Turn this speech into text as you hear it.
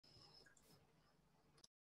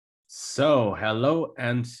Hello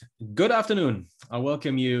and good afternoon. I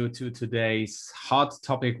welcome you to today's hot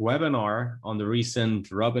topic webinar on the recent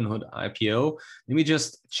Robinhood IPO. Let me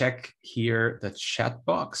just check here the chat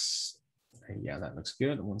box. Yeah, that looks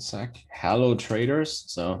good. One sec. Hello traders.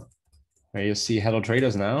 So where you see hello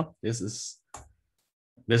traders now, this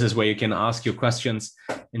is where you can ask your questions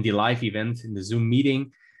in the live event in the Zoom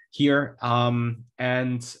meeting here.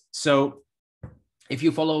 If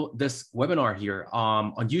you follow this webinar here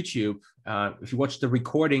on YouTube, if you watch the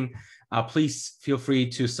recording, please feel free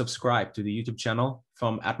to subscribe to the YouTube channel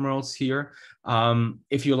from Admirals here.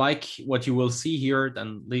 If you like what you will see here,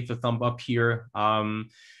 then leave a thumb up here.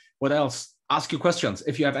 What else? Ask your questions.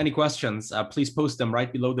 If you have any questions, please post them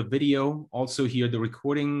right below the video. Also here, the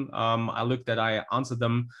recording, I looked that I answered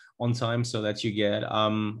them on time so that you get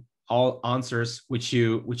all answers which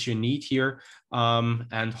you need here,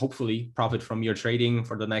 and hopefully profit from your trading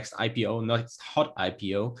for the next IPO, next hot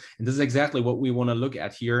IPO. And this is exactly what we want to look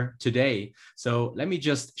at here today. So let me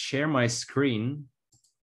just share my screen.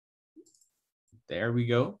 There we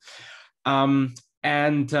go. So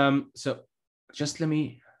just let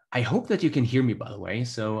me, I hope that you can hear me, by the way.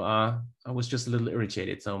 So I was just a little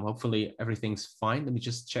irritated. So hopefully everything's fine. Let me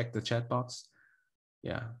just check the chat box.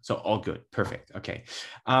 Yeah, so all good, perfect, okay.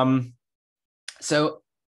 So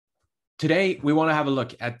today we want to have a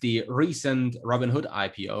look at the recent Robinhood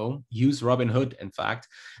IPO, use Robinhood, in fact,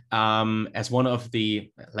 as one of the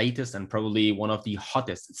latest and probably one of the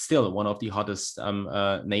hottest, still one of the hottest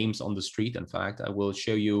names on the street. In fact, I will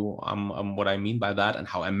show you what I mean by that and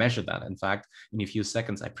how I measure that. In fact, in a few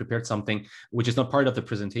seconds, I prepared something which is not part of the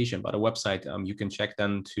presentation, but a website you can check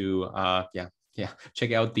then to,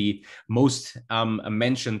 check out the most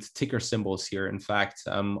mentioned ticker symbols here. In fact,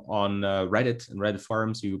 on Reddit and Reddit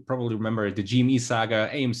forums, you probably remember the GME saga,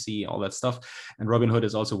 AMC, all that stuff. And Robinhood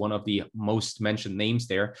is also one of the most mentioned names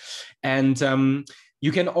there. And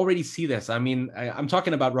you can already see this. I mean, I'm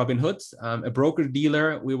talking about Robinhood, a broker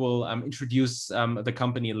dealer. We will introduce the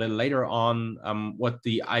company a little later on, what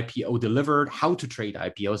the IPO delivered, how to trade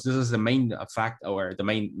IPOs. This is the main fact, or the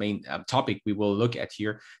main topic we will look at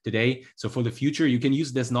here today. So for the future, you can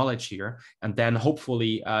use this knowledge here and then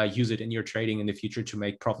hopefully use it in your trading in the future to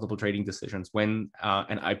make profitable trading decisions when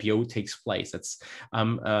an IPO takes place. It's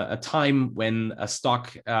a time when a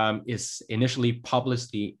stock is initially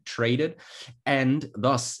publicly traded, and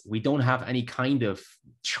thus we don't have any kind of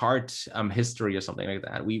chart history or something like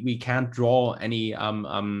that. We can't draw any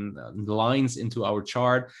lines into our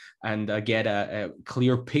chart and get a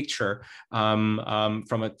clear picture from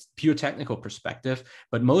a pure technical perspective.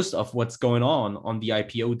 But most of what's going on the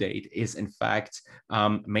IPO date is in fact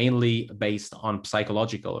mainly based on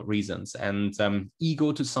psychological reasons and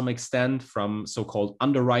ego to some extent from so-called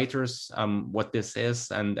underwriters, what this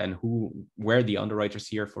is and where the underwriters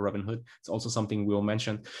here for Robinhood. It's also something we will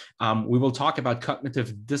mention. We will talk about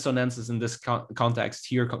cognitive dissonances in this context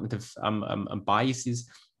here, cognitive biases,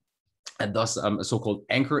 and thus a so-called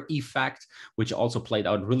anchor effect, which also played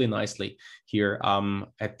out really nicely here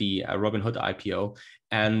at the Robinhood IPO.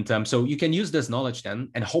 And so you can use this knowledge then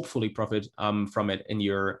and hopefully profit from it in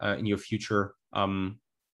your future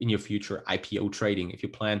IPO trading, if you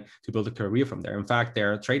plan to build a career from there. In fact,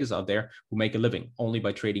 there are traders out there who make a living only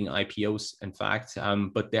by trading IPOs, in fact,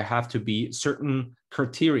 but there have to be certain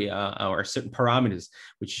criteria or certain parameters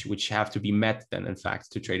which have to be met then, in fact,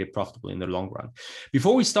 to trade it profitably in the long run.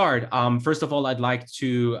 Before we start, first of all, I'd like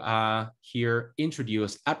to here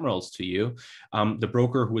introduce Admirals to you, the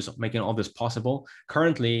broker who is making all this possible,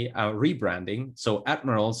 currently rebranding. So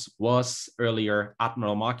Admirals was earlier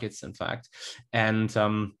Admiral Markets, in fact, and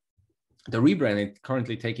the rebranding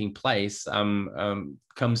currently taking place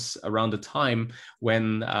comes around the time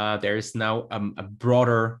when there is now a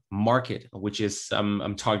broader market which is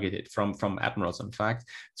targeted from Admirals, in fact,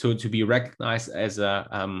 to be recognized as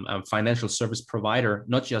a financial service provider,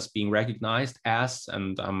 not just being recognized as,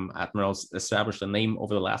 and Admirals established a name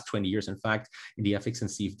over the last 20 years, in fact, in the FX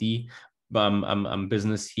and CFD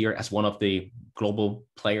business here as one of the global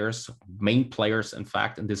players, main players, in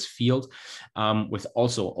fact, in this field, with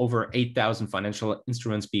also over 8,000 financial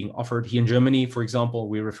instruments being offered. Here in Germany, for example,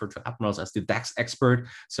 we refer to Admirals as the DAX expert.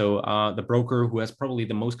 So the broker who has probably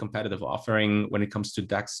the most competitive offering when it comes to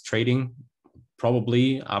DAX trading.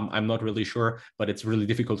 Probably, I'm not really sure, but it's really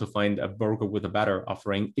difficult to find a broker with a better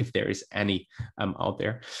offering, if there is any out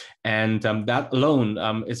there. And that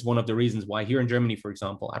alone is one of the reasons why here in Germany, for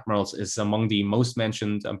example, Admirals is among the most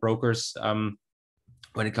mentioned brokers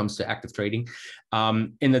when it comes to active trading.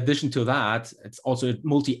 In addition to that, it's also a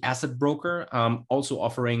multi-asset broker, also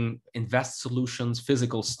offering invest solutions,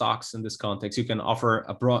 physical stocks in this context. You can offer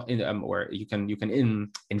a broad, or you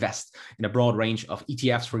can invest in a broad range of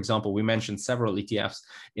ETFs. For example, we mentioned several ETFs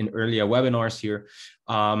in earlier webinars here.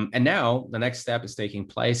 And now the next step is taking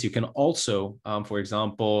place. You can also, for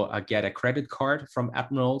example, get a credit card from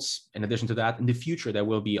Admirals. In addition to that, in the future, there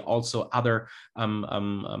will be also other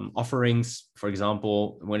offerings. For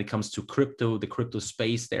example, when it comes to crypto, the crypto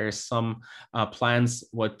space, there are some plans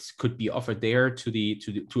what could be offered there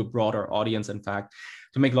to a broader audience. In fact,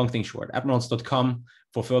 to make long thing short, admirals.com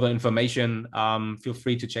for further information. Feel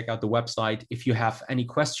free to check out the website. If you have any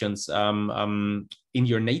questions in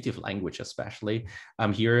your native language, especially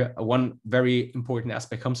here, one very important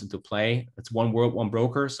aspect comes into play. It's one world, one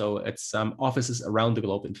broker. So it's offices around the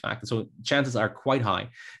globe, in fact. So chances are quite high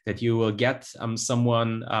that you will get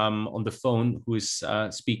someone on the phone who is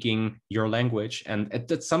speaking your language. And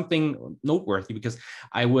that's something noteworthy, because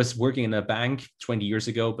I was working in a bank 20 years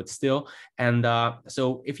ago, but still. And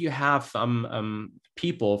so if you have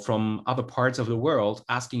people from other parts of the world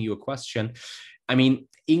asking you a question, I mean,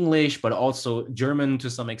 English, but also German to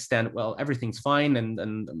some extent, well, everything's fine.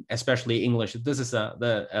 And especially English, this is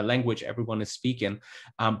a language everyone is speaking.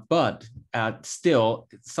 But still,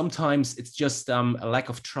 sometimes it's just a lack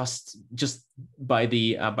of trust just by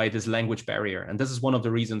this language barrier. And this is one of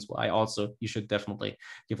the reasons why also you should definitely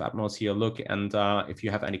give Admirals here a look. And if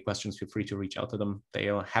you have any questions, feel free to reach out to them. They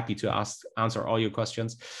are happy to answer all your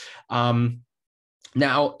questions.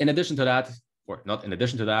 Now, in addition to that, or not in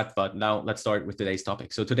addition to that, but now let's start with today's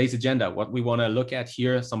topic. So today's agenda, what we want to look at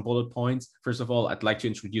here, some bullet points. First of all, I'd like to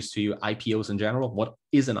introduce to you IPOs in general. What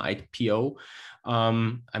is an IPO?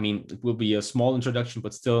 I mean, it will be a small introduction,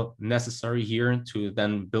 but still necessary here to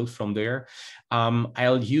then build from there.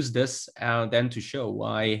 I'll use this then to show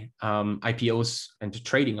why IPOs and the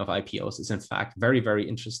trading of IPOs is in fact very, very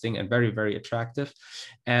interesting and very, very attractive.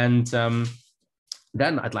 And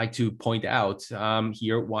then I'd like to point out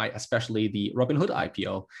here why especially the Robinhood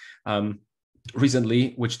IPO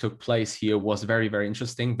recently, which took place here, was very, very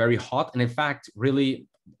interesting, very hot. And in fact, really,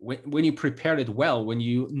 when you prepared it well, when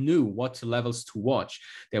you knew what levels to watch,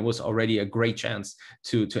 there was already a great chance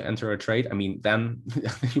to enter a trade. I mean, then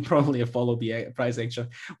you probably have followed the price action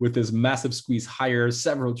with this massive squeeze higher,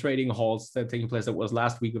 several trading halts that taking place. That was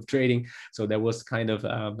last week of trading. So there was kind of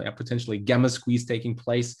a potentially gamma squeeze taking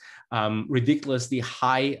place, ridiculously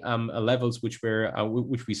high levels, which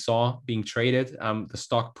we saw being traded. The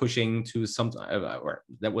stock pushing to some, or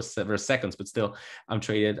that was several seconds, but still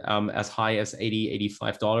traded as high as $80,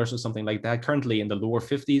 $85 or something like that, currently in the lower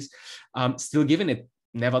 50s, still giving it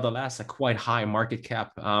nevertheless a quite high market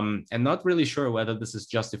cap, and not really sure whether this is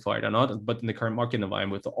justified or not. But in the current market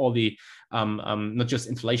environment, with all the not just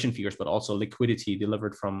inflation fears, but also liquidity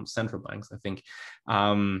delivered from central banks, I think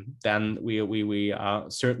then we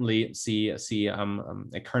certainly see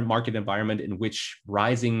a current market environment in which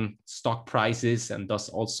rising stock prices, and thus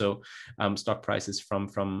also stock prices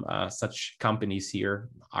from such companies here,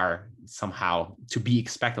 are somehow to be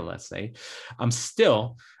expected, let's say.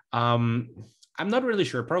 Still, I'm not really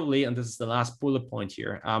sure, probably, and this is the last bullet point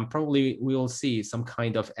here, probably we will see some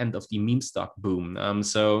kind of end of the meme stock boom.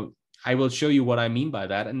 So I will show you what I mean by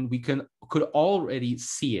that. And we could already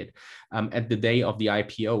see it at the day of the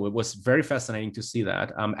IPO. It was very fascinating to see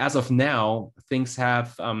that. As of now, things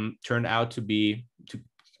have turned out to be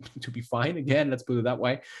fine again, let's put it that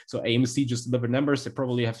way. So AMC just delivered numbers. They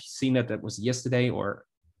probably have seen it. That was yesterday, or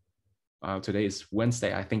today is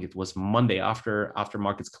Wednesday. I think it was Monday after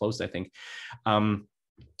markets closed, I think.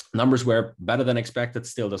 Numbers were better than expected.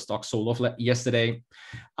 Still, the stock sold off yesterday.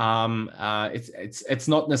 It's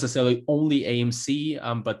not necessarily only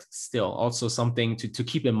AMC, but still also something to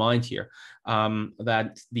keep in mind here,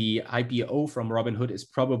 that the IPO from Robinhood is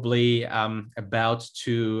probably about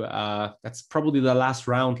to, that's probably the last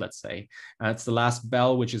round, let's say. It's the last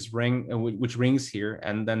bell which rings here,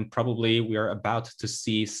 and then probably we are about to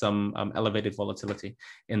see some elevated volatility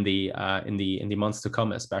in the months to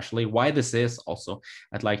come, especially. Why this is also,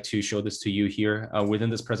 I'd like to show this to you here within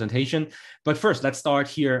this presentation. But first, let's start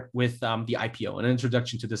here with the IPO, an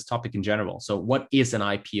introduction to this topic in general. So what is an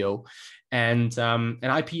IPO? And an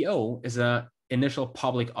IPO is an initial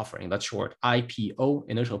public offering. That's short, IPO,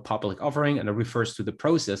 initial public offering, and it refers to the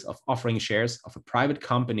process of offering shares of a private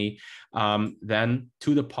company then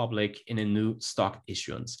to the public in a new stock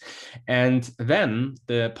issuance. And then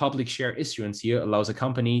the public share issuance here allows a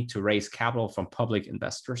company to raise capital from public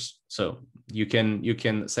investors. So you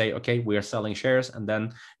can say, okay, we are selling shares, and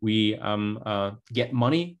then we get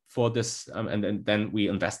money for this, and then we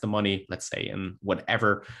invest the money, let's say, in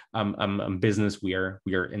whatever business we are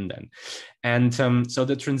in then. And so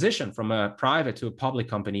the transition from a private to a public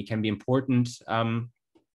company can be important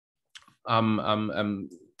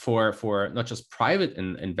for not just private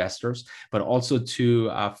investors, but also to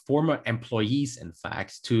former employees, in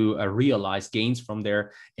fact, to realize gains from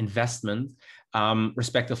their investment,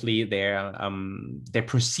 respectively their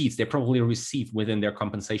proceeds they probably receive within their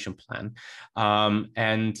compensation plan.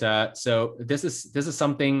 So this is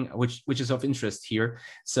something which is of interest here.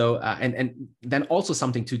 So and then also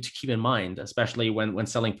something to keep in mind, especially when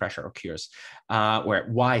selling pressure occurs,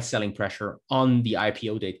 why selling pressure on the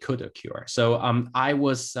IPO date could occur. So I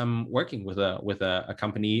was working with a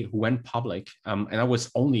company who went public, and I was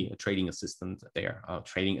only a trading assistant there,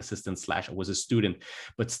 trading assistant / I was a student,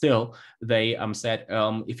 but still they said,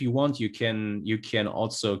 if you want, you can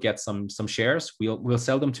also get some shares. We'll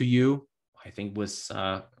sell them to you. I think was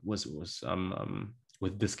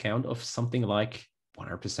with discount of something like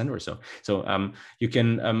 100% or so. So you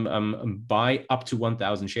can buy up to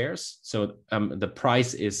 1,000 shares. So the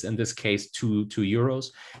price is in this case two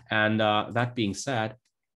euros. And that being said,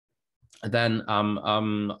 then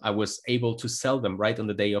I was able to sell them right on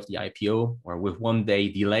the day of the IPO, or with 1 day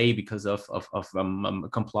delay because of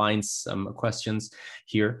compliance questions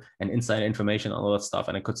here and inside information, all that stuff.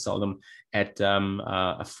 And I could sell them at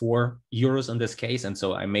 4 euros in this case. And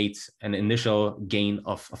so I made an initial gain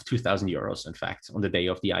of 2,000 euros, in fact, on the day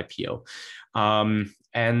of the IPO.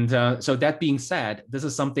 So that being said, this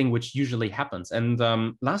is something which usually happens. And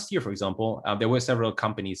last year, for example, there were several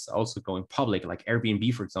companies also going public, like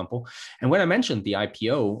Airbnb, for example. And when I mentioned the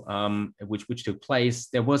IPO, which took place,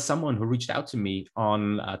 there was someone who reached out to me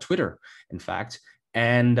on Twitter, in fact.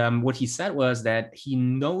 And what he said was that he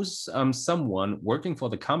knows someone working for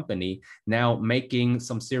the company now making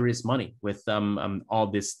some serious money with all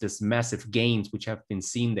this massive gains which have been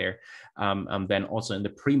seen there. Then also in the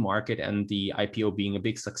pre-market, and the IPO being a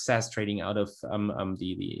big success, trading out of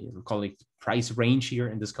the call it price range here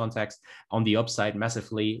in this context, on the upside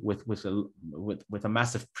massively with a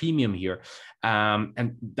massive premium here.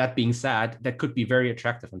 And that being said, that could be very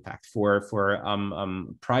attractive, in fact, for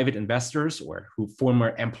private investors or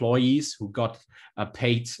former employees who got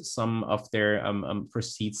paid some of their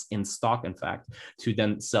proceeds in stock, in fact, to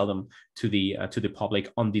then sell them to the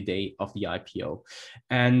public on the day of the IPO.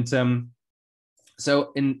 And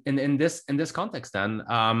so in this context, then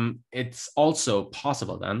it's also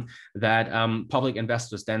possible then that public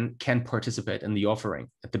investors then can participate in the offering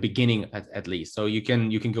at the beginning, at least. So you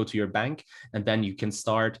can go to your bank, and then you can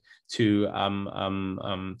start to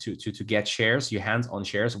get shares, your hands on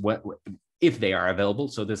shares, if they are available.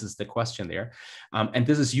 So this is the question there. And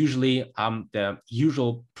this is usually the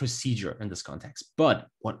usual procedure in this context. But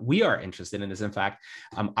what we are interested in is, in fact,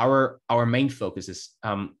 our main focus is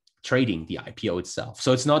trading the IPO itself.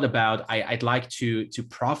 So it's not about I'd like to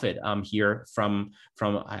profit here from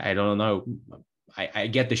I don't know. I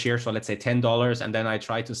get the shares for, let's say, $10, and then I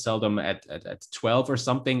try to sell them at 12 or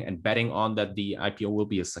something, and betting on that the IPO will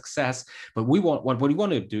be a success. But what we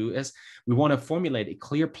want to do is we want to formulate a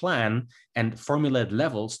clear plan and formulate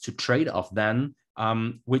levels to trade off then,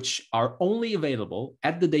 which are only available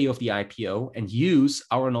at the day of the IPO, and use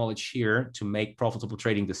our knowledge here to make profitable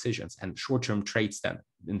trading decisions and short-term trades then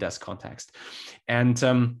in this context. And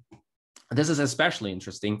this is especially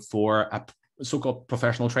interesting for a so-called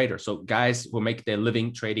professional traders, so guys who make their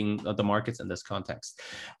living trading the markets in this context.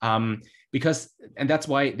 And that's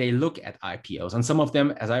why they look at IPOs. And some of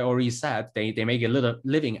them, as I already said, they make a little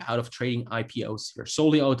living out of trading IPOs here,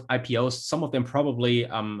 solely out IPOs. Some of them probably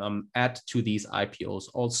add to these IPOs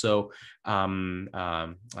also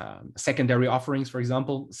secondary offerings, for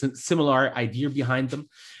example, similar idea behind them.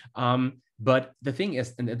 But the thing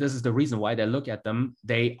is, and this is the reason why they look at them,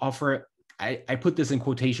 they offer, I put this in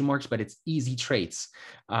quotation marks, but it's easy trades.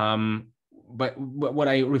 But what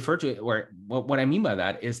I refer to, or what I mean by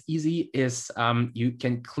that is, easy is you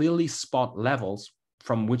can clearly spot levels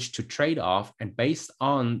from which to trade off, and based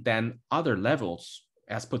on then other levels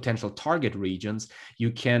as potential target regions, you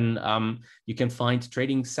can find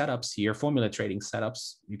trading setups here, formula trading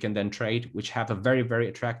setups you can then trade, which have a very, very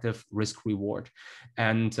attractive risk reward.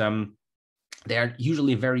 And they are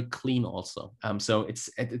usually very clean also. So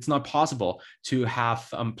it's not possible to have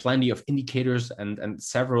plenty of indicators and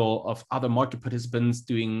several of other market participants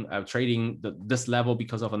doing trading this level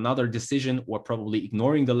because of another decision, or probably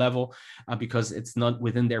ignoring the level because it's not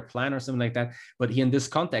within their plan or something like that. But here in this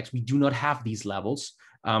context, we do not have these levels.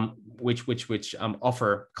 which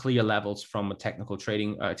offer clear levels from a technical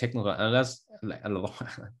trading, technical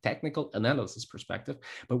analysis perspective.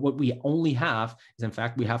 But what we only have is, in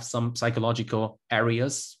fact, we have some psychological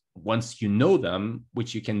areas, once you know them,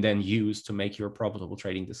 which you can then use to make your profitable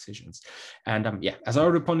trading decisions. And yeah, as I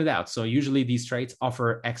already pointed out, so usually these trades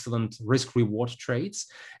offer excellent risk reward trades.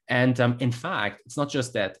 And in fact, it's not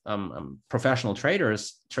just that professional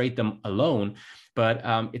traders trade them alone, but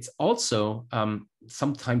it's also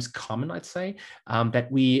sometimes common, I'd say,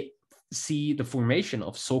 that we see the formation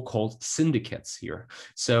of so-called syndicates here.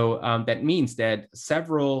 So that means that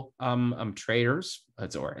several traders,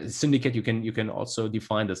 or a syndicate, you can also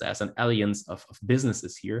define this as an alliance of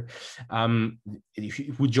businesses here,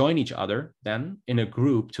 who join each other then in a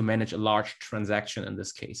group to manage a large transaction in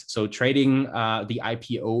this case. So trading the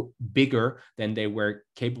IPO bigger than they were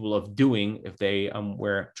capable of doing if they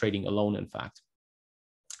were trading alone, in fact.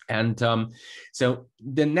 And so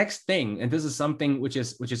the next thing, and this is something which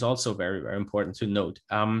is also very, very important to note,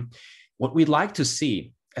 what we'd like to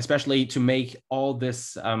see, especially to make all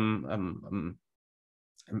this let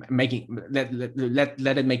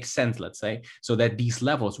it make sense, let's say, so that these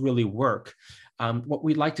levels really work. What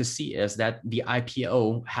we'd like to see is that the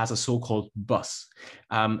IPO has a so-called buzz.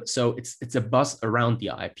 So it's a buzz around the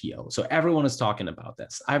IPO. So everyone is talking about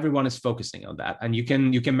this. Everyone is focusing on that, and you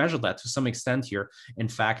can measure that to some extent here. In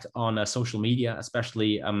fact, on social media,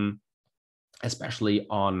 especially on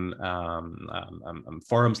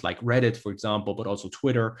forums like Reddit, for example, but also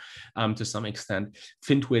Twitter to some extent.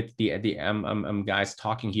 FinTwit, the guys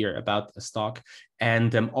talking here about the stock,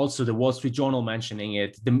 and also the Wall Street Journal mentioning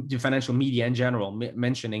it, the financial media in general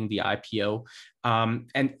mentioning the IPO.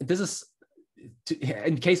 And this is,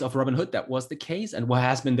 in case of Robinhood, that was the case, and what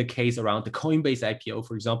has been the case around the Coinbase IPO,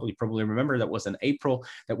 for example. You probably remember that was in April.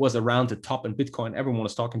 That was around the top in Bitcoin. Everyone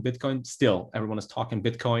was talking Bitcoin. Still, everyone is talking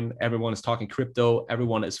Bitcoin. Everyone is talking crypto.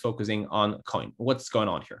 Everyone is focusing on coin. What's going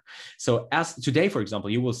on here? So as today, for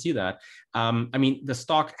example, you will see that, I mean, the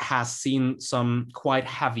stock has seen some quite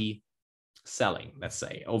heavy selling, let's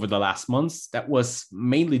say, over the last months. That was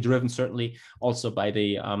mainly driven certainly also by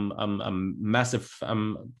the massive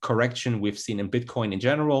correction we've seen in Bitcoin in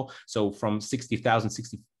general. So from 60,000,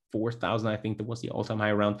 64,000, I think that was the all-time high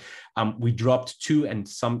around. We dropped to and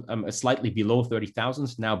some slightly below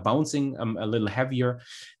 30,000, now bouncing a little heavier,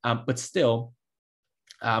 but still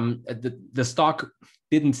the stock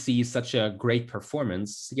didn't see such a great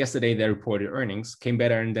performance. Yesterday, they reported earnings, came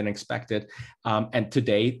better than expected. And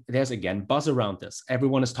today, there's again buzz around this.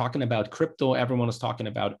 Everyone is talking about crypto. Everyone is talking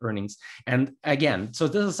about earnings. And again, so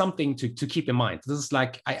this is something to keep in mind. This is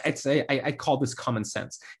like, I'd say, I call this common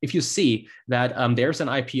sense. If you see that there's an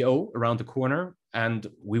IPO around the corner, and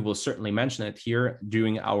we will certainly mention it here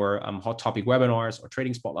during our hot topic webinars or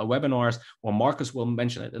trading spotlight webinars, or Marcus will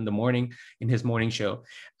mention it in the morning in his morning show.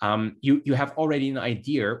 You have already an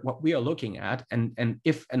idea what we are looking at, and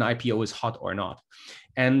if an IPO is hot or not.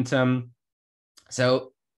 And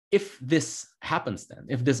so if this happens, then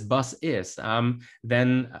if this buzz is,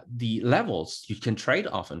 then the levels you can trade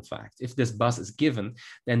off. In fact, if this buzz is given,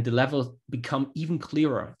 then the levels become even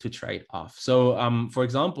clearer to trade off. So for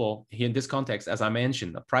example, here in this context, as I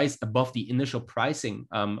mentioned, a price above the initial pricing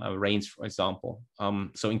range, for example.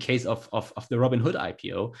 So in case of the Robinhood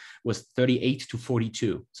IPO was 38 to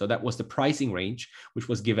 42. So that was the pricing range which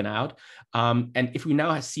was given out. And if we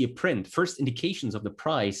now see a print, first indications of the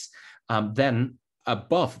price, then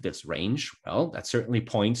above this range, well, that certainly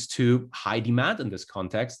points to high demand in this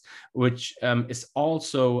context, which is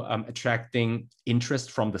also attracting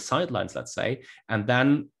interest from the sidelines, let's say, and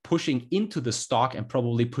then pushing into the stock and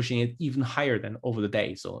probably pushing it even higher than over the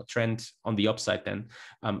day. So a trend on the upside then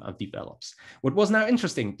develops. What was now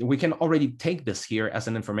interesting, we can already take this here as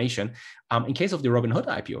an information. In case of the Robinhood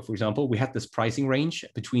IPO, for example, we had this pricing range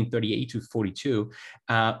between 38 to 42,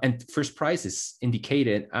 and first price is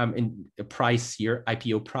indicated in the price here,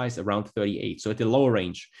 IPO price around 38. So at the lower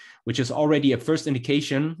range, which is already a first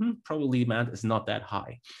indication, probably demand is not that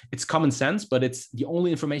high. It's common sense, but it's the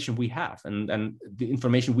only information we have, and the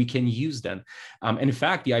information we can use then. And in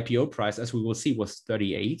fact, the IPO price, as we will see, was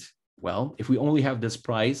 38. Well, if we only have this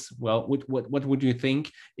price, well, what would you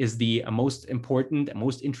think is the most important and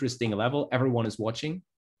most interesting level everyone is watching?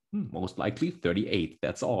 Most likely 38.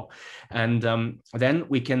 That's all. And then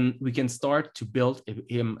we can start to build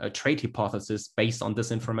a trade hypothesis based on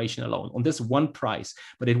this information alone, on this one price,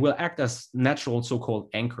 but it will act as natural so-called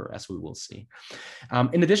anchor, as we will see.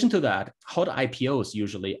 In addition to that, hot IPOs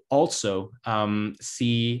usually also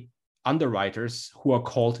see underwriters who are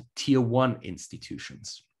called tier one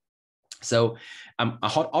institutions. So a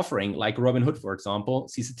hot offering like Robinhood, for example,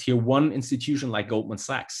 sees a tier one institution like Goldman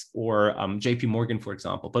Sachs or JP Morgan, for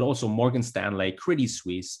example, but also Morgan Stanley, Credit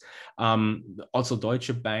Suisse, also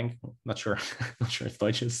Deutsche Bank. Not sure, not sure if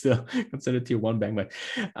Deutsche is still considered tier one bank, but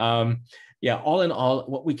yeah, all in all,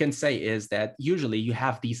 what we can say is that usually you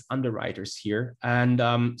have these underwriters here.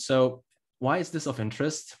 And so why is this of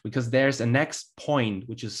interest? Because there's a next point,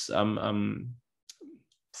 which is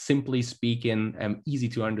simply speaking, easy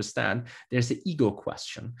to understand. There's the ego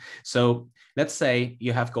question. So let's say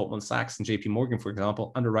you have Goldman Sachs and JP Morgan, for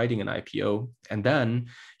example, underwriting an IPO, and then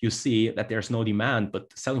you see that there's no demand, but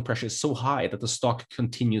the selling pressure is so high that the stock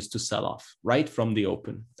continues to sell off right from the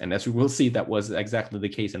open. And as we will see, that was exactly the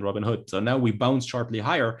case in Robinhood. So now we bounced sharply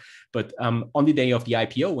higher, but on the day of the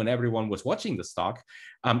IPO, when everyone was watching the stock,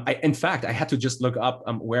 in fact, I had to just look up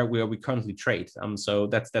where we currently trade. So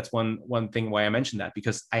that's one thing why I mentioned that,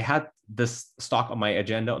 because I had this stock on my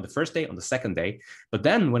agenda on the first day, on the second day. But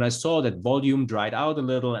then when I saw that volume dried out a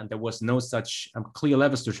little and there was no such clear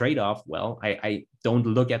levels to trade off, well, I don't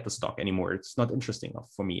look at the stock anymore. It's not interesting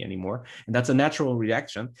for me anymore. And that's a natural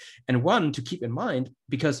reaction. And one to keep in mind,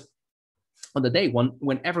 because on the day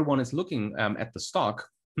when everyone is looking at the stock,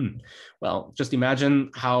 well, just imagine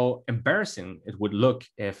how embarrassing it would look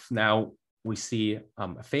if now we see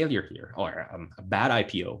a failure here or a bad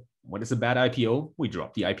IPO. What is a bad IPO? We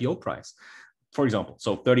drop the IPO price, for example.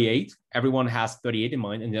 So 38, everyone has 38 in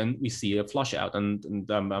mind, and then we see a flush out and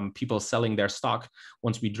people selling their stock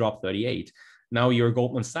once we drop 38. Now you're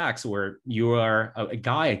Goldman Sachs, or you are a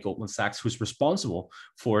guy at Goldman Sachs who's responsible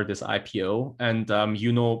for this IPO. And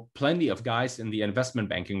you know plenty of guys in the investment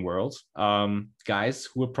banking world, guys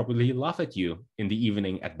who will probably laugh at you in the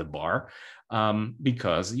evening at the bar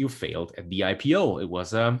because you failed at the IPO. It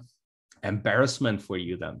was an embarrassment for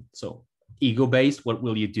you then. So ego-based, what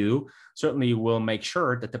will you do? Certainly you will make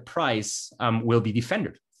sure that the price will be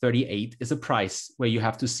defended. 38 is a price where you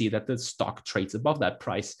have to see that the stock trades above that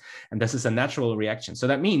price. And this is a natural reaction. So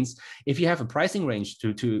that means if you have a pricing range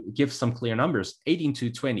to give some clear numbers, 18 to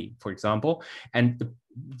 20, for example, and the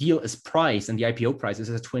deal is priced and the IPO price is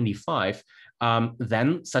at 25,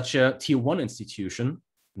 then such a tier one institution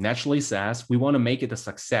naturally says, we want to make it a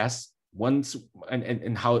success. Once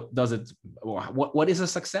and how does it, what is a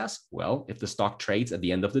success? Well, if the stock trades at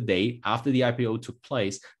the end of the day after the IPO took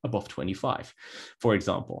place above 25, for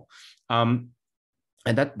example. And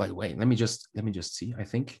that, by the way, let me just see, I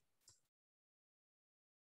think.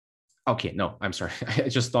 Okay, no, I'm sorry. I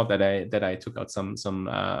just thought that I took out some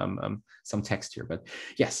text here, but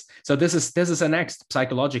yes. So this is a next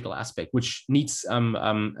psychological aspect which needs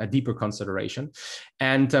a deeper consideration,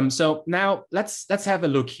 and so now let's have a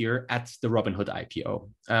look here at the Robinhood IPO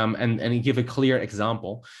and give a clear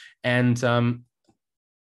example. And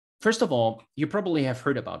first of all, you probably have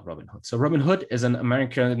heard about Robinhood. So Robinhood is an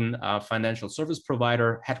American financial service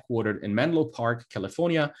provider headquartered in Menlo Park,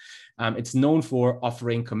 California. It's known for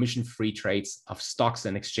offering commission-free trades of stocks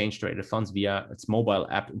and exchange-traded funds via its mobile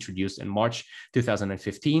app introduced in March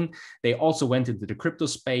 2015. They also went into the crypto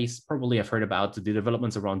space. Probably have heard about the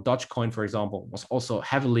developments around Dogecoin, for example, was also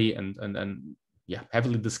heavily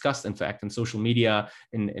heavily discussed, in fact, in social media,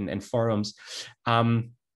 in forums.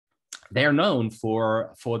 They're known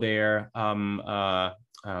for their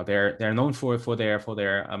they're known for their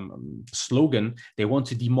slogan. They want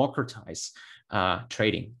to democratize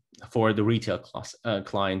trading for the retail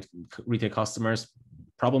retail customers.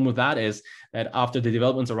 Problem with that is that after the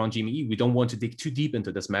developments around GME, we don't want to dig too deep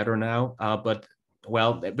into this matter now, but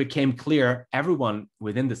well, it became clear everyone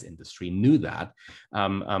within this industry knew that.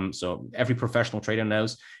 So every professional trader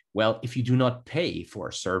knows, well, if you do not pay for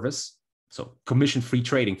a service, so commission-free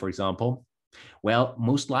trading, for example, well,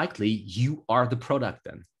 most likely you are the product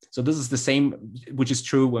then. So this is the same, which is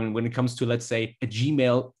true when it comes to, let's say, a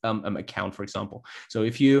Gmail account, for example. So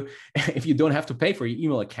if you don't have to pay for your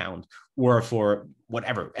email account or for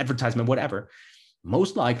whatever, advertisement, whatever,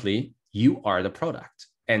 most likely you are the product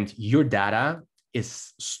and your data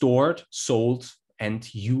is stored, sold,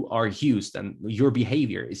 and you are used, and your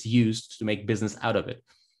behavior is used to make business out of it.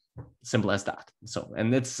 Simple as that. So,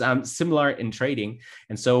 and it's similar in trading.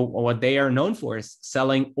 And so what they are known for is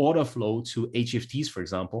selling order flow to HFTs, for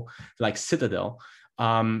example, like Citadel,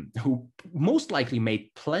 who most likely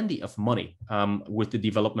made plenty of money with the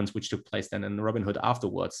developments which took place then in Robinhood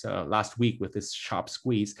afterwards last week with this sharp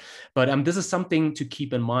squeeze. But this is something to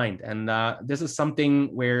keep in mind. And this is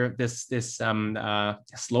something where this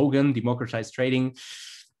slogan, democratized trading,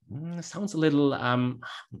 sounds a little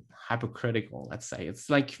hypocritical, let's say. It's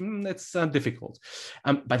like, it's difficult.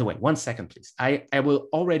 By the way, 1 second, please. I will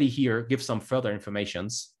already here give some further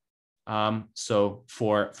informations So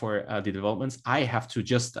for the developments, I have to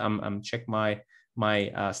just check my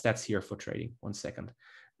stats here for trading. 1 second.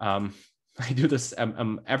 I do this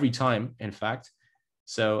every time, in fact.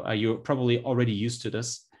 So you're probably already used to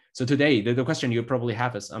this. So today, the question you probably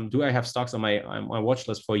have is, do I have stocks on my watch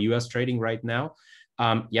list for US trading right now?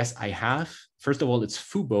 Yes, I have. First of all, it's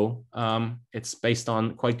Fubo. It's based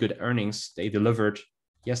on quite good earnings they delivered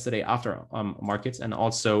yesterday after markets, and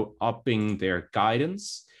also upping their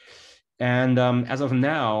guidance. And as of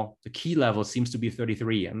now, the key level seems to be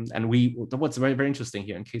 33. And what's very, very interesting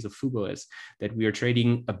here in case of Fubo is that we are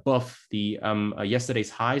trading above the yesterday's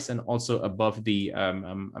highs and also above the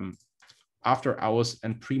after hours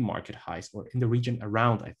and pre-market highs, or in the region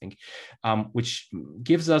around, I think, which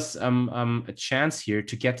gives us a chance here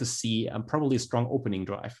to get to see probably a strong opening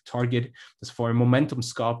drive. Target is for a momentum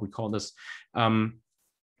scalp, we call this,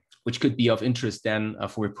 which could be of interest then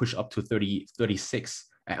for a push up to 36.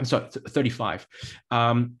 I'm sorry, 35.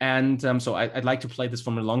 So I'd like to play this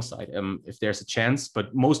from alongside if there's a chance,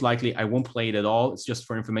 but most likely I won't play it at all. It's just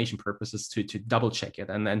for information purposes to double check it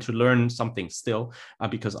and to learn something still,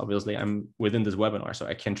 because obviously I'm within this webinar, so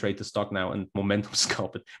I can trade the stock now and momentum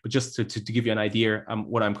scalp it. But just to give you an idea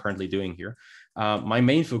what I'm currently doing here. My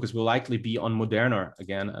main focus will likely be on Moderna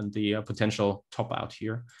again and the potential top out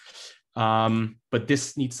here. But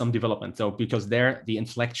this needs some development. So because there, the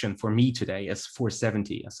inflection for me today is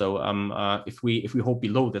 470. So if we hold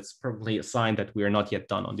below, that's probably a sign that we are not yet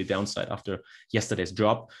done on the downside after yesterday's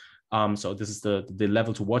drop. So this is the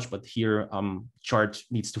level to watch, but here chart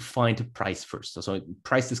needs to find price first. So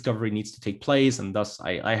price discovery needs to take place, and thus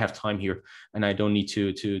I have time here, and I don't need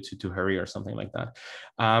to hurry or something like that.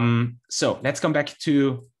 So let's come back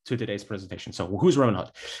to today's presentation. So who's Robinhood?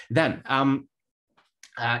 Then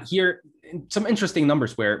here, some interesting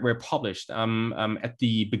numbers were published at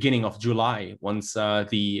the beginning of July, once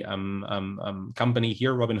the company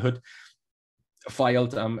here, Robinhood,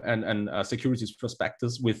 filed a securities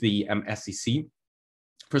prospectus with the SEC.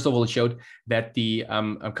 First of all, it showed that the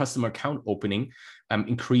customer account opening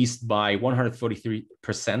increased by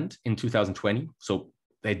 143% in 2020. So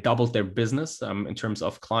they doubled their business in terms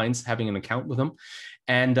of clients having an account with them.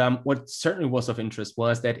 And what certainly was of interest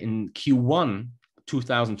was that in Q1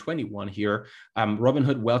 2021 here,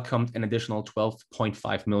 Robinhood welcomed an additional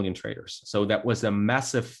 12.5 million traders. So that was a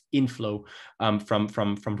massive inflow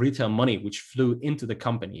from retail money, which flew into the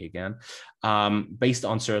company again, based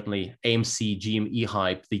on certainly AMC, GME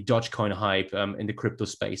hype, the Dogecoin hype in the crypto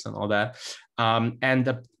space and all that.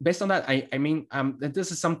 Based on that, I mean,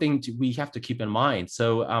 this is something we have to keep in mind.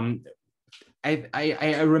 So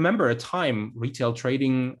I remember a time retail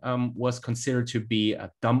trading was considered to be a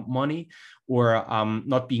dump money, or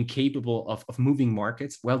not being capable of moving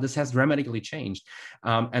markets. Well, this has dramatically changed.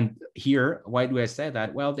 And here, why do I say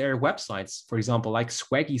that? Well, there are websites, for example, like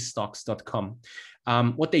swaggystocks.com.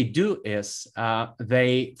 What they do is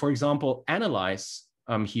they, for example, analyze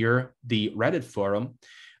here the Reddit forum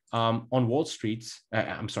on Wall Street.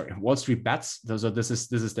 Wall Street Bets. This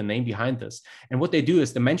is the name behind this. And what they do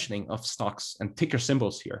is the mentioning of stocks and ticker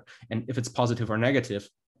symbols here, and if it's positive or negative.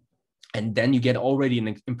 And then you get already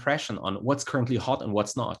an impression on what's currently hot and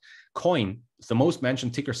what's not. Coin is the most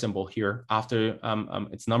mentioned ticker symbol here after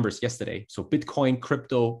its numbers yesterday. So Bitcoin,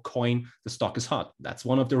 crypto, coin, the stock is hot. That's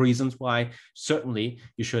one of the reasons why certainly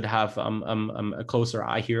you should have a closer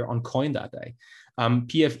eye here on coin that day.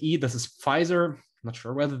 PFE, this is Pfizer. Not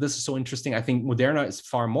sure whether this is so interesting. I think Moderna is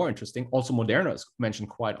far more interesting. Also, Moderna is mentioned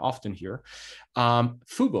quite often here.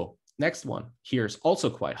 Fubo, next one here, is also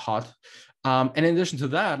quite hot. And in addition to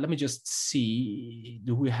that, let me just see,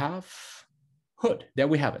 do we have Hood? There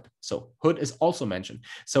we have it. So Hood is also mentioned.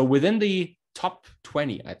 So within the top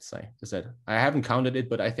 20, I'd say, is it? I haven't counted it,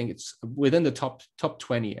 but I think it's within the top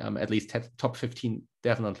 20, at least top 15,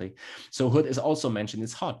 definitely. So Hood is also mentioned.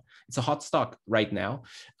 It's hot. It's a hot stock right now,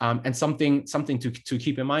 and something to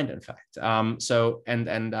keep in mind, in fact.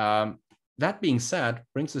 That being said,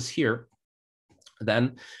 brings us here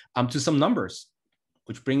then to some numbers,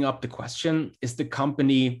 which bring up the question: is the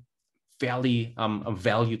company fairly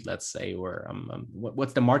valued, let's say, or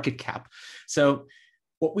what's the market cap? So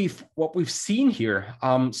what we've seen here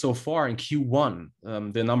so far in Q1,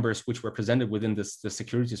 the numbers which were presented within the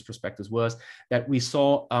securities prospectus, was that we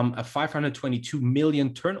saw a 522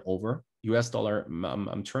 million turnover, US dollar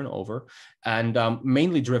turnover, and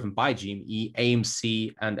mainly driven by GME,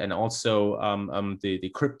 AMC, and also the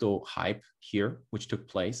crypto hype here, which took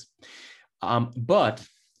place. But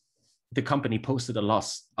the company posted a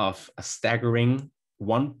loss of a staggering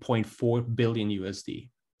 1.4 billion USD.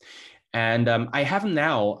 And I have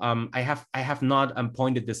now, I have not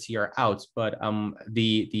pointed this here out, but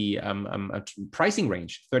the pricing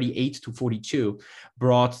range 38 to 42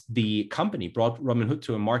 brought Robinhood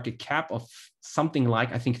to a market cap of something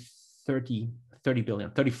like, I think 30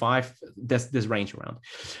 billion, 35, this range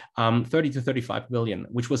around 30 to 35 billion,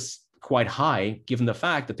 which was quite high given the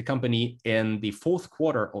fact that the company in the fourth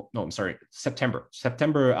quarter, oh, no, I'm sorry, September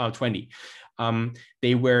 20,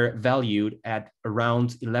 they were valued at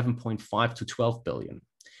around 11.5 to 12 billion.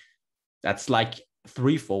 That's like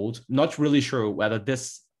threefold. Not really sure whether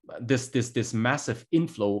this massive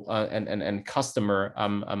inflow and customer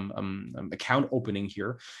account opening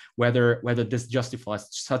here, whether this justifies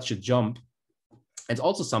such a jump. It's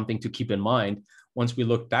also something to keep in mind once we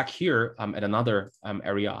look back here at another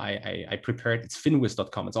area I prepared. It's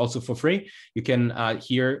finwiz.com. It's also for free. You can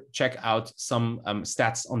here check out some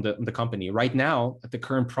stats on the company. Right now, at the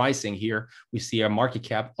current pricing here, we see a market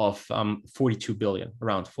cap of 42 billion,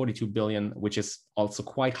 around 42 billion, which is also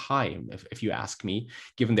quite high, if you ask me,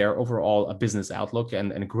 given their overall business outlook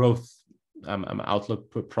and growth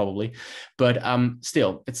outlook probably, but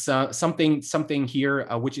still it's something here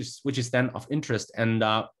which is then of interest, and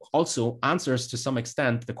also answers to some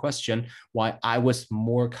extent the question why I was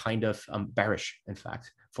more kind of bearish, in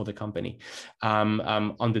fact, for the company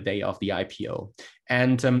on the day of the IPO.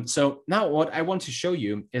 And so now what I want to show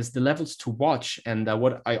you is the levels to watch, and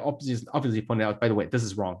what I obviously pointed out. By the way, this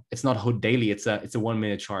is wrong. It's not HOOD daily. It's a 1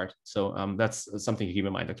 minute chart. So that's something to keep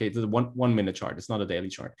in mind. Okay, it's a one minute chart. It's not a daily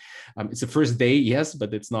chart. It's the first day, yes,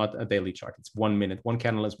 but it's not a daily chart. It's 1 minute. One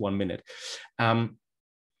candle is 1 minute.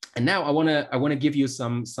 And now I want to give you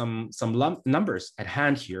some numbers at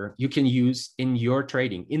hand here you can use in your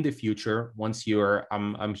trading in the future once you're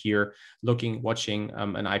here watching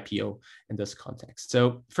an IPO in this context.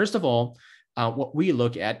 So first of all, what we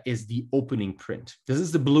look at is the opening print. This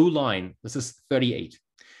is the blue line. This is 38.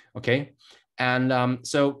 Okay, and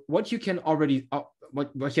so what you can already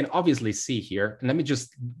what you can obviously see here, and let me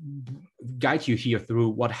just guide you here through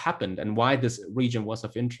what happened and why this region was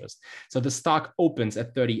of interest. So the stock opens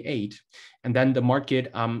at 38, and then the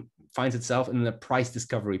market finds itself in the price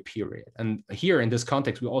discovery period. And here in this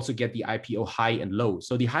context, we also get the IPO high and low.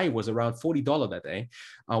 So the high was around $40 that day,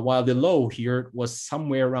 while the low here was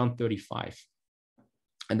somewhere around 35.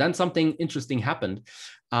 And then something interesting happened.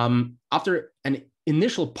 After an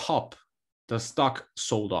initial pop, the stock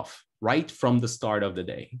sold off right from the start of the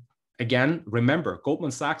day. Again, remember, Goldman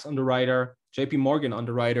Sachs underwriter, JP Morgan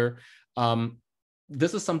underwriter.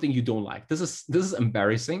 This is something you don't like. This is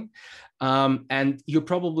embarrassing, and you're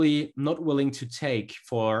probably not willing to take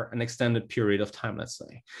for an extended period of time, let's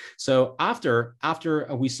say. So after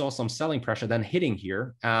we saw some selling pressure then hitting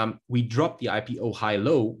here, we dropped the IPO high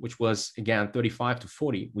low, which was again 35 to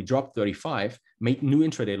 40. We dropped 35, made new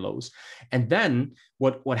intraday lows, and then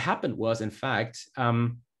what happened was, in fact,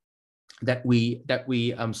 that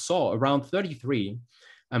we saw around 33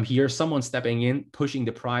 here, someone stepping in, pushing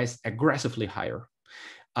the price aggressively higher.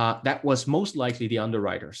 That was most likely the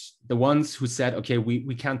underwriters, the ones who said, okay,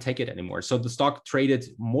 we can't take it anymore. So the stock traded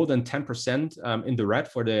more than 10% in the red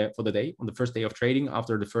for the day, on the first day of trading,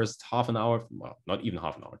 after the first half an hour, well, not even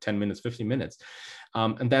half an hour, 10 minutes, 15 minutes.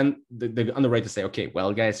 And then the underwriters say, okay,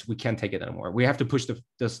 well, guys, we can't take it anymore. We have to push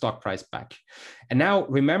the stock price back. And now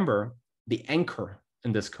remember the anchor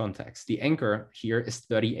in this context. The anchor here is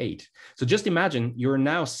 38. So just imagine you're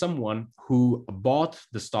now someone who bought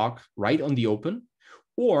the stock right on the open,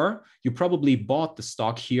 or you probably bought the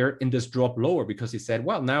stock here in this drop lower because you said,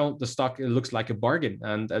 well, now the stock looks like a bargain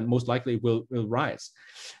and most likely will rise.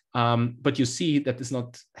 But you see that it's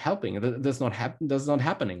not helping. That's not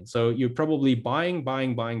happening. So you're probably buying.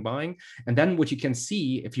 And then what you can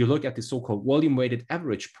see, if you look at the so-called volume weighted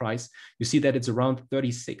average price, you see that it's around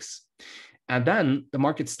 36. And then the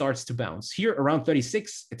market starts to bounce. Here around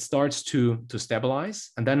 36, it starts to stabilize.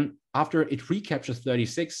 And then after it recaptures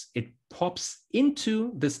 36, it pops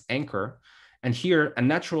into this anchor. And here a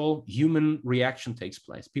natural human reaction takes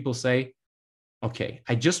place. People say, okay,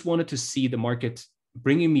 I just wanted to see the market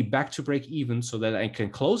bringing me back to break even so that I can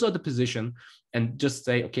close out the position and just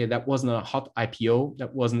say, okay, that wasn't a hot IPO.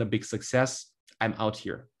 That wasn't a big success. I'm out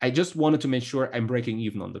here. I just wanted to make sure I'm breaking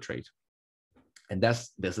even on the trade. And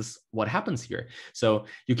this is what happens here. So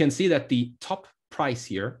you can see that the top price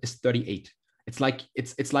here is 38. It's like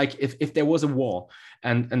if there was a wall,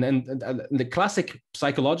 and the classic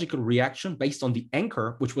psychological reaction based on the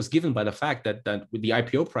anchor, which was given by the fact that the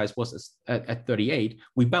IPO price was at 38,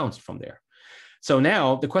 we bounced from there. So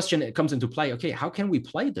now the question comes into play, okay, how can we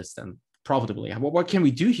play this then? profitably. What can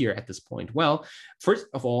we do here at this point? Well, first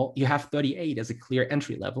of all, you have 38 as a clear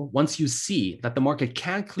entry level. Once you see that the market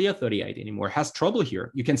can't clear 38 anymore, has trouble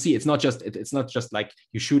here, you can see it's not just like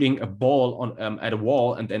you're shooting a ball on at a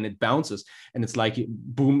wall and then it bounces and it's like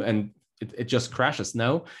boom and it just crashes.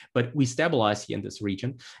 No, but we stabilize here in this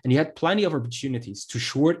region, and you had plenty of opportunities to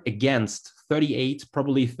short against 38,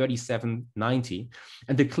 probably 37.90,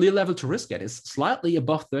 and the clear level to risk at is slightly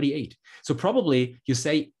above 38. So probably you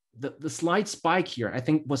say the slight spike here, I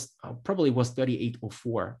think probably was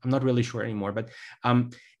 38.04. I'm not really sure anymore, but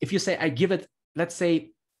if you say I give it, let's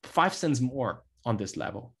say 5 cents more on this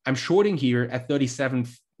level, I'm shorting here at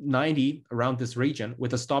 37.90 around this region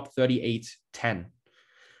with a stop 38.10.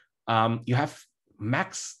 You have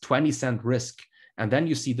max 20-cent risk, and then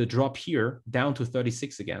you see the drop here down to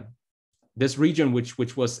 36 again. This region,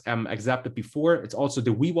 which was accepted before, it's also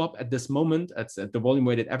the VWAP at this moment. It's the volume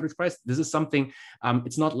weighted average price. This is something.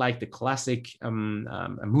 It's not like the classic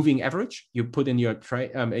moving average you put in your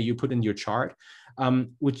chart,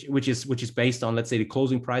 which is based on, let's say, the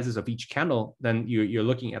closing prices of each candle. Then you're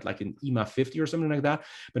looking at like an EMA 50 or something like that.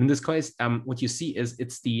 But in this case, what you see is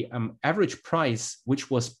it's the average price which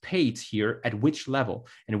was paid here at which level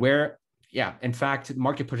and where. Yeah, in fact,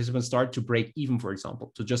 market participants start to break even, for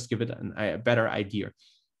example, to just give it a better idea.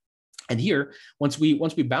 And here, once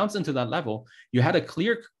we bounce into that level, you had a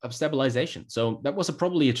clear stabilization. So that was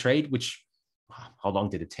probably a trade, which, how long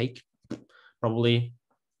did it take? Probably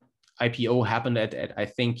IPO happened at I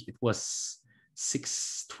think it was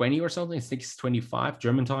 6:20 or something, 6:25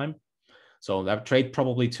 German time. So that trade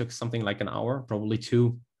probably took something like an hour, probably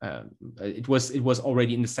two. It was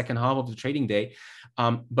already in the second half of the trading day,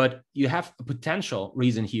 but you have a potential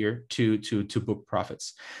reason here to book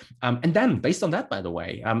profits. And then based on that, by the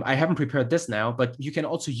way, I haven't prepared this now, but you can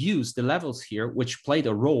also use the levels here, which played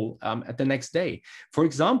a role at the next day. For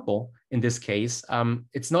example, in this case,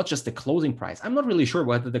 it's not just the closing price. I'm not really sure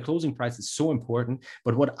whether the closing price is so important,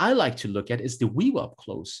 but what I like to look at is the VWAP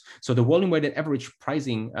close. So the volume weighted average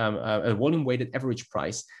pricing, volume weighted average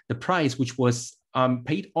price, the price which was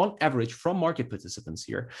paid on average from market participants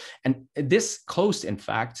here. And this closed, in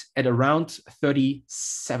fact, at around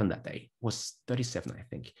 37 that day. Was 37, I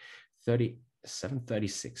think. 37,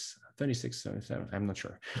 36, 36, 37, I'm not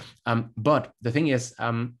sure. But the thing is,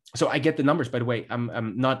 so I get the numbers, by the way.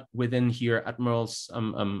 I'm not within here Admiral's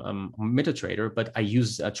MetaTrader, but I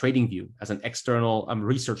use TradingView as an external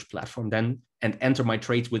research platform then and enter my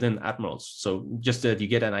trades within Admiral's. So just that you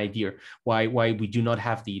get an idea why we do not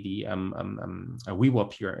have the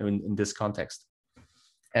VWAP here in this context.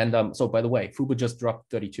 And so, by the way, Fubo just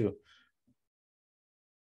dropped 32.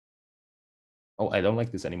 Oh, I don't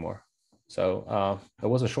like this anymore. So there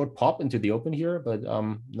was a short pop into the open here, but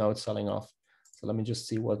now it's selling off. So let me just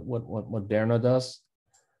see what Berner does.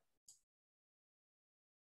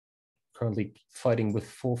 Currently fighting with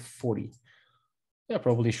 440. Yeah,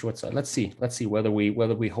 probably short side. Let's see whether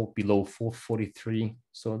we hold below 443.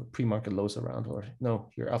 So the pre-market lows around, or no,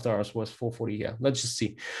 here after hours was 440. Yeah, let's just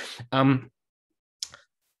see.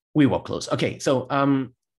 VWAP close. Okay, so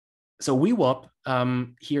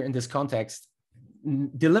VWAP here in this context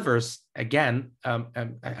delivers again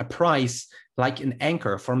a price like an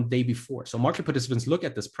anchor from the day before. So market participants look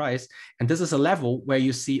at this price, and this is a level where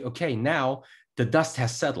you see, okay, now the dust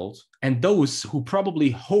has settled, and those who probably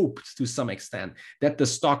hoped to some extent that the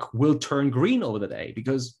stock will turn green over the day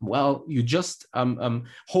because, well, you just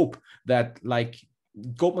hope that like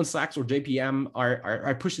Goldman Sachs or JPM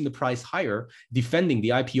are pushing the price higher, defending the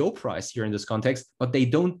IPO price here in this context, but they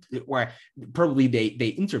don't, or probably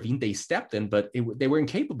they intervened, they stepped in, but they were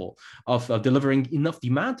incapable of delivering enough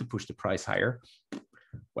demand to push the price higher.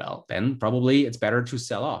 Well, then probably it's better to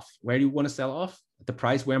sell off. Where do you want to sell off? At the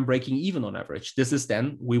price where I'm breaking even on average. This is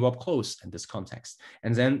then VWAP close in this context.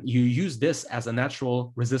 And then you use this as a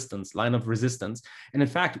natural resistance, line of resistance. And in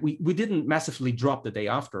fact, we didn't massively drop the day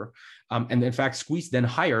after, and in fact, squeeze then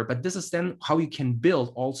higher. But this is then how you can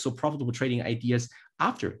build also profitable trading ideas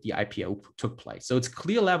after the IPO took place. So it's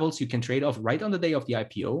clear levels you can trade off right on the day of the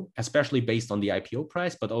IPO, especially based on the IPO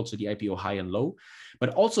price, but also the IPO high and low, but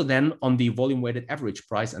also then on the volume weighted average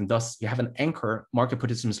price. And thus you have an anchor market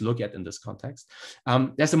participants look at in this context.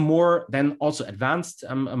 There's a more then also advanced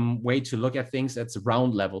way to look at things. That's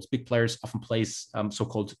round levels. Big players often place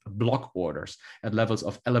so-called block orders at levels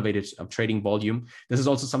of elevated trading volume. This is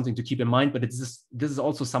also something to keep in mind, but this is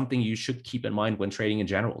also something you should keep in mind when trading in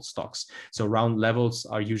general stocks. So round levels levels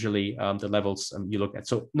are usually the levels you look at.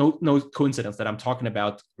 So no coincidence that I'm talking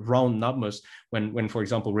about round numbers when for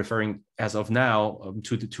example, referring as of now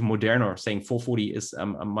to Moderna, or saying 440 is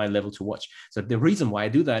my level to watch. So the reason why I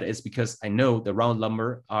do that is because I know the round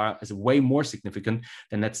number is way more significant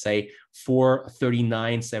than, let's say,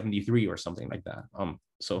 439.73 or something like that.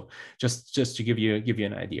 So just to give you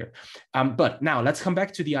an idea. But now let's come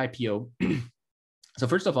back to the IPO. So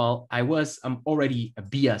first of all, I was already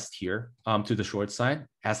biased here to the short side,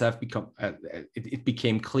 as I've become. It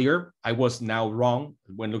became clear I was now wrong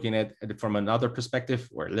when looking at it from another perspective,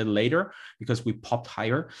 or a little later, because we popped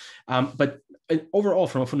higher. But overall,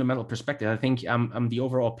 from a fundamental perspective, I think the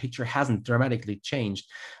overall picture hasn't dramatically changed,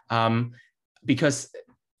 because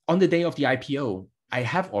on the day of the IPO, I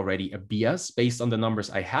have already a bias based on the numbers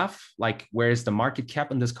I have, like where is the market cap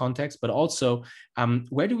in this context, but also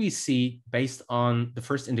where do we see, based on the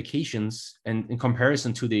first indications and in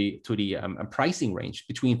comparison to the pricing range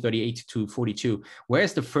between 38 to 42, where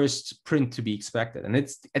is the first print to be expected? And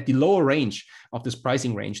it's at the lower range of this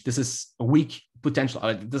pricing range. This is a weak potential.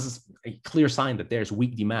 This is a clear sign that there's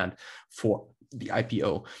weak demand for the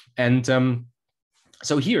IPO. And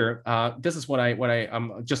so here, this is what I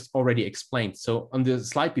just already explained. So on the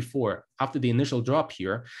slide before, after the initial drop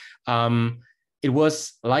here, it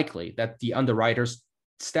was likely that the underwriters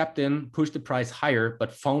stepped in, pushed the price higher,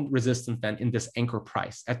 but found resistance then in this anchor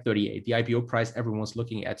price at 38, the IPO price everyone's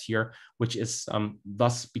looking at here, which is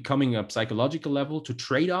thus becoming a psychological level to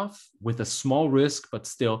trade off with a small risk, but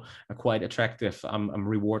still a quite attractive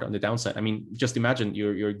reward on the downside. I mean, just imagine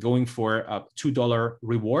you're going for a $2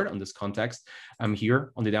 reward on this context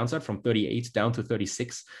here on the downside, from 38 down to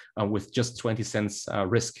 36 with just 20 cents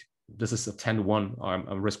risk. This is a 10-1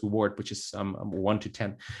 risk reward, which is 1 to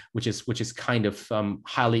 10, which is kind of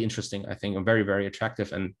highly interesting, I think, and very, very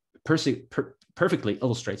attractive, and perfectly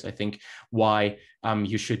illustrates, I think, why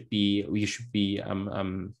you should be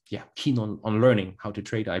keen on learning how to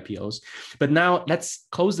trade IPOs. But now let's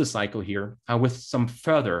close the cycle here with some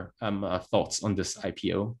further thoughts on this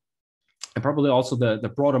IPO, and probably also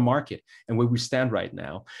the broader market and where we stand right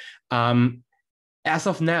now. As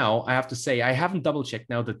of now, I have to say, I haven't double checked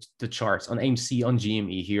now the charts on AMC, on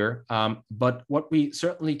GME here. But what we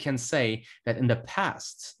certainly can say that in the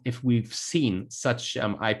past, if we've seen such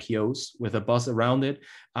IPOs with a buzz around it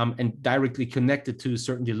and directly connected to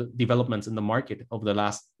certain developments in the market over the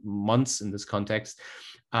last months in this context,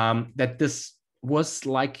 that this was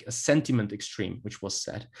like a sentiment extreme, which was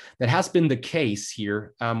set. That has been the case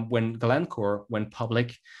here when Glencore went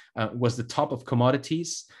public, was the top of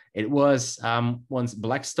commodities. It was once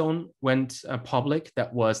Blackstone went public,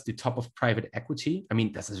 that was the top of private equity. I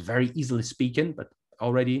mean, this is very easily speaking, but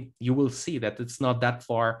already you will see that it's not that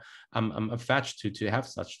far fetched to have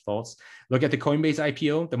such thoughts. Look at the Coinbase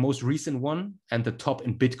IPO, the most recent one, and the top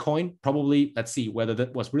in Bitcoin. Probably, let's see whether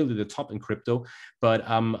that was really the top in crypto, but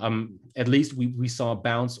at least we saw a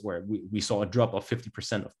bounce where we saw a drop of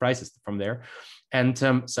 50% of prices from there. And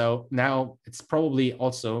so now it's probably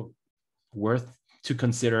also worth to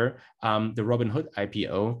consider the Robinhood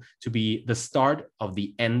IPO to be the start of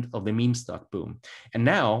the end of the meme stock boom. And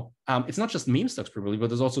now it's not just meme stocks probably, but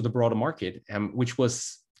there's also the broader market,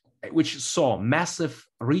 which saw massive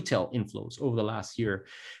retail inflows over the last year.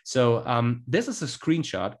 So this is a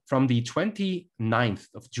screenshot from the 29th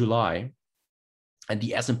of July and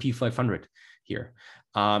the S&P 500 here.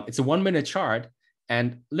 It's a 1-minute chart,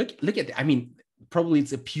 and look at, I mean, probably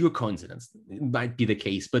it's a pure coincidence. It might be the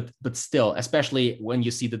case, but still, especially when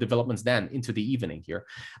you see the developments then into the evening here.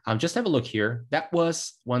 Just have a look here. That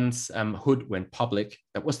was once Hood went public.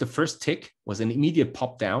 That was the first tick, was an immediate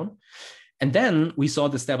pop down. And then we saw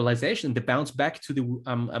the stabilization, the bounce back to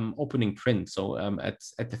the opening print. So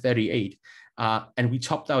at the 38, and we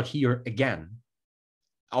topped out here again,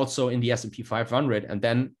 also in the S&P 500, and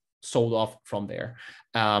then sold off from there.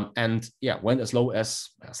 And yeah, went as low as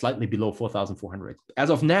slightly below 4,400. As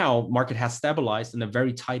of now, market has stabilized in a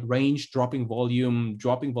very tight range, dropping volume,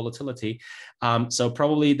 dropping volatility. So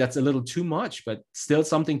probably that's a little too much, but still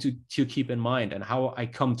something to keep in mind. And how I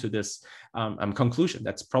come to this conclusion,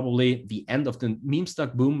 that's probably the end of the meme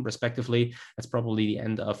stock boom, respectively. That's probably the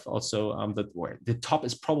end of also the top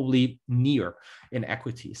is probably near in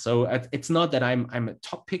equity. So it's not that I'm a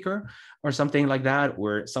top picker or something like that,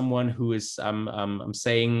 or someone who is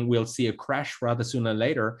saying we'll see a crash rather sooner or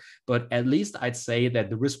later, but at least I'd say that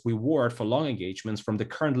the risk reward for long engagements from the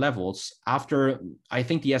current levels, after I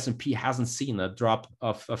think the S&P hasn't seen a drop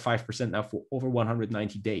of 5% now for over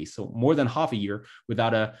 190 days, so more than half a year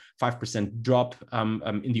without a 5% drop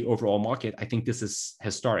in the overall market. I think this is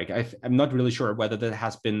historic. I'm not really sure whether that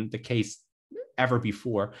has been the case ever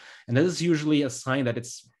before. And this is usually a sign that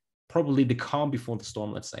it's probably the calm before the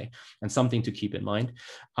storm, let's say, and something to keep in mind.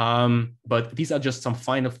 But these are just some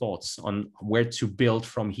final thoughts on where to build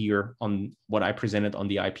from here on what I presented on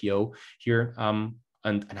the IPO here,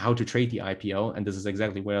 and how to trade the IPO. And this is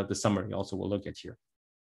exactly where the summary also will look at here.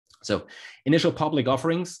 So initial public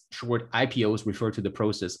offerings, short IPOs, refer to the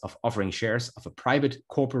process of offering shares of a private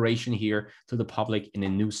corporation here to the public in a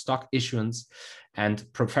new stock issuance. And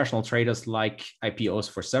professional traders like IPOs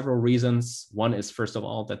for several reasons. One is, first of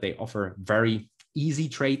all, that they offer very easy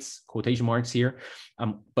trades, quotation marks here,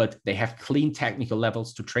 but they have clean technical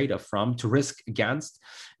levels to trade up from, to risk against.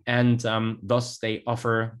 And thus they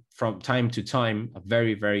offer from time to time a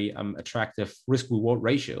very, very attractive risk-reward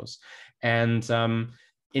ratios. And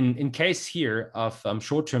in case here of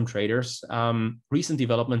short-term traders, recent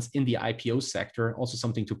developments in the IPO sector, also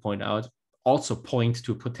something to point out, also point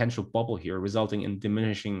to a potential bubble here, resulting in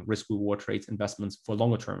diminishing risk-reward trades investments for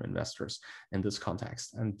longer-term investors in this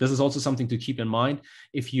context. And this is also something to keep in mind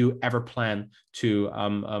if you ever plan to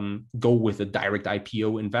go with a direct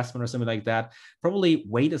IPO investment or something like that. Probably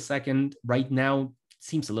wait a second. Right now, it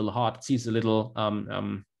seems a little hot. It seems a little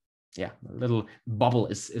a little bubble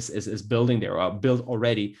is building there, or built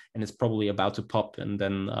already, and it's probably about to pop. And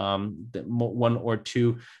then one or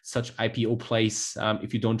two such IPO plays,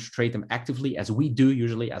 if you don't trade them actively, as we do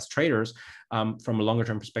usually as traders, from a longer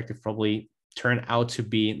term perspective, probably turn out to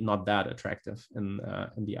be not that attractive in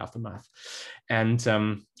the aftermath. And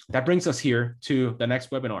that brings us here to the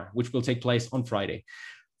next webinar, which will take place on Friday,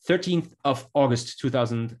 13th of August,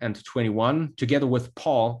 2021, together with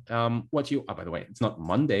Paul. By the way, it's not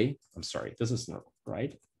Monday. I'm sorry, this is not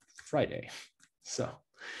right. Friday. So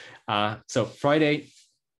Friday,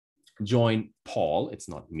 join Paul. It's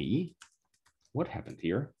not me. What happened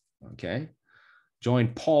here? Okay. Join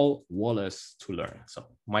Paul Wallace to learn. So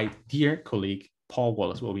my dear colleague, Paul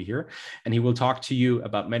Wallace, will be here, and he will talk to you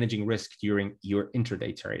about managing risk during your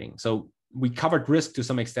intraday trading. So we covered risk to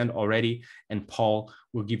some extent already, and Paul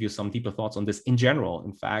will give you some deeper thoughts on this in general.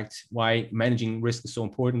 In fact, why managing risk is so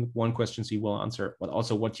important. One question he will answer, but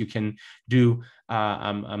also what you can do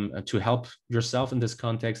to help yourself in this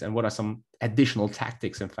context, and what are some additional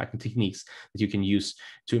tactics, in fact, and techniques that you can use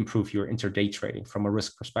to improve your intraday trading from a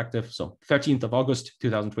risk perspective. So 13th of August,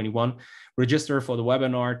 2021, register for the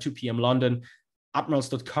webinar, 2 p.m. London.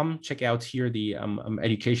 Admirals.com, check out here the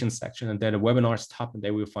education section, and then the webinars tab, and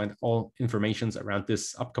there we'll find all informations around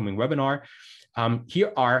this upcoming webinar.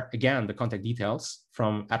 Here are, again, the contact details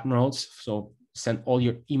from Admirals, so send all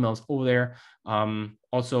your emails over there.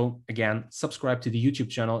 Also, again, subscribe to the YouTube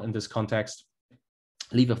channel in this context.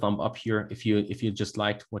 Leave a thumb up here if you just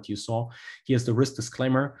liked what you saw. Here's the risk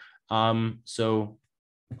disclaimer. So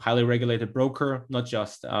highly regulated broker, not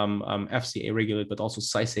just FCA regulated, but also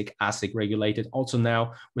SISIC, ASIC regulated, also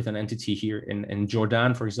now with an entity here in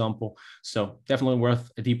Jordan, for example. So definitely worth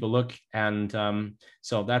a deeper look. And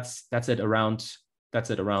so that's it around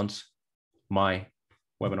my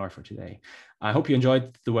webinar for today. I hope you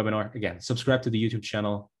enjoyed the webinar. Again, subscribe to the YouTube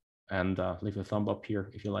channel and leave a thumb up here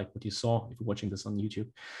if you like what you saw, if you're watching this on YouTube.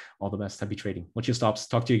 All the best. Happy trading. Watch your stops.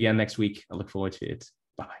 Talk to you again next week. I look forward to it.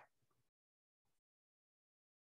 Bye-bye.